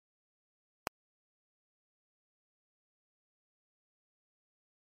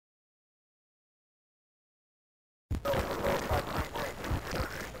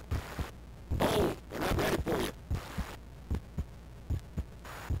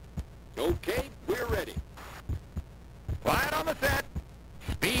Okay, we're ready. Quiet on the set.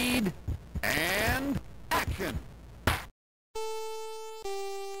 Speed and action.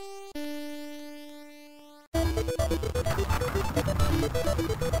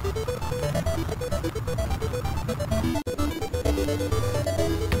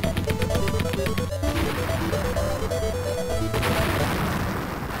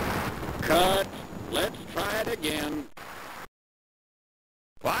 Cut. Let's try it again.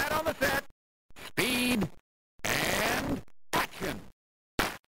 Quiet on the set. Speed and action.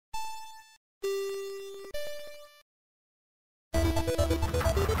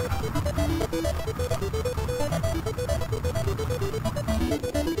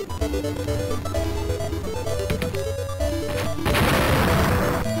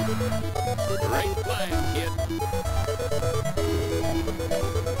 Great flying, kid.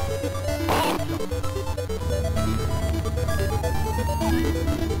 Awesome.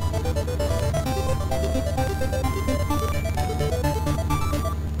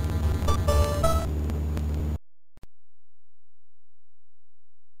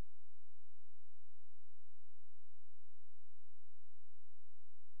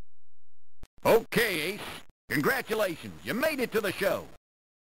 Okay, Ace. Congratulations. You made it to the show.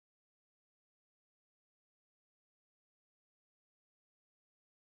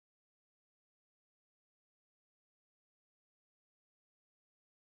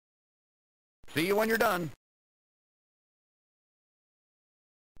 See you when you're done.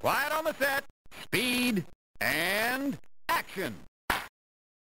 Quiet on the set. Speed and action.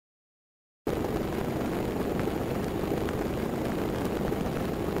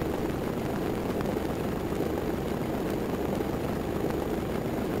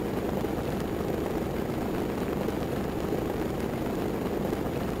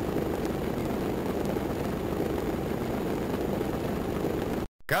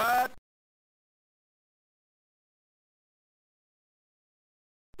 Cut.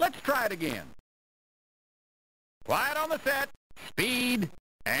 Let's try it again. Quiet on the set. Speed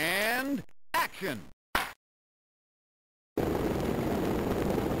and action.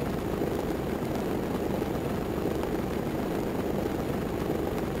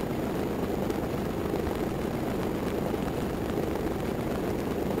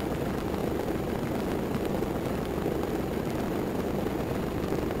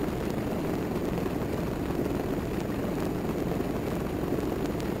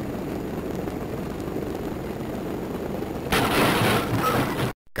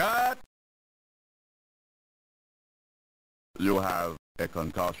 Cut. You have a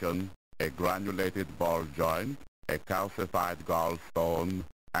concussion, a granulated ball joint, a calcified gallstone,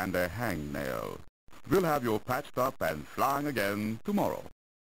 and a hangnail. We'll have you patched up and flying again tomorrow.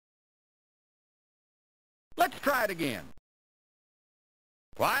 Let's try it again.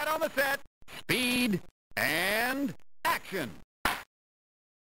 Quiet on the set. Speed and action.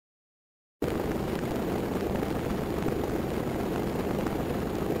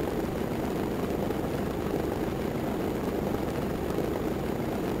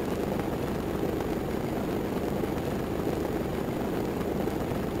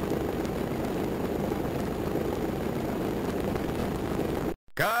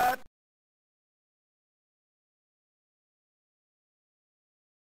 Cut.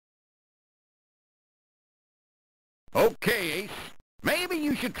 Okay, Ace. Maybe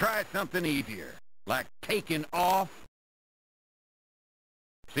you should try something easier, like taking off.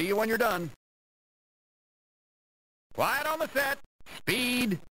 See you when you're done. Quiet on the set.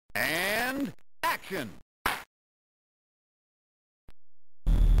 Speed and action.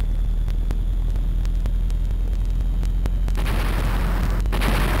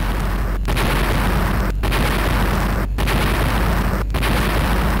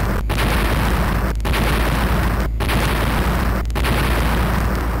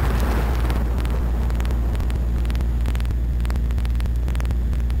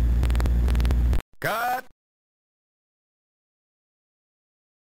 Cut.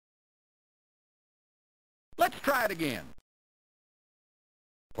 Let's try it again.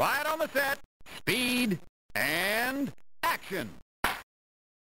 Quiet on the set. Speed and action.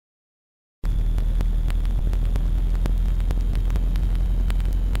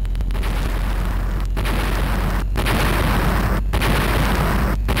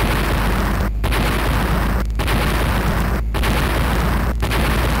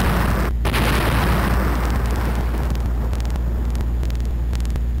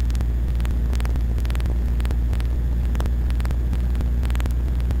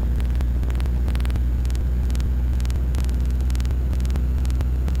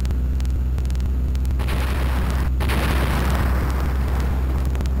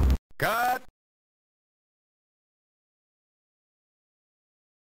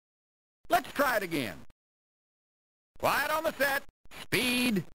 Let's try it again. Quiet on the set,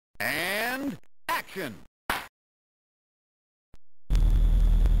 speed, and action.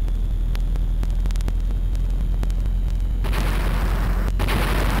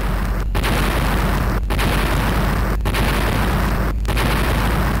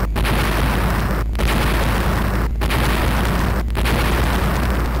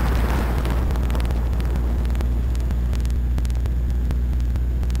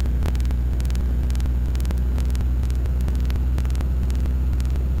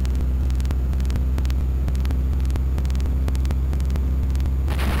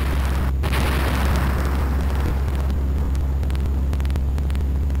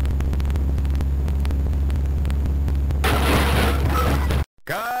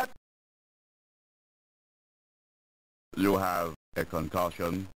 Cut. You have a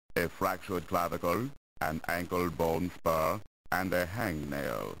concussion, a fractured clavicle, an ankle bone spur, and a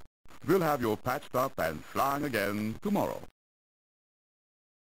hangnail. We'll have you patched up and flying again tomorrow.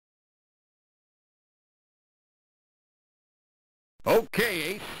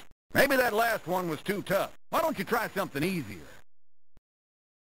 Okay, Ace. Maybe that last one was too tough. Why don't you try something easier?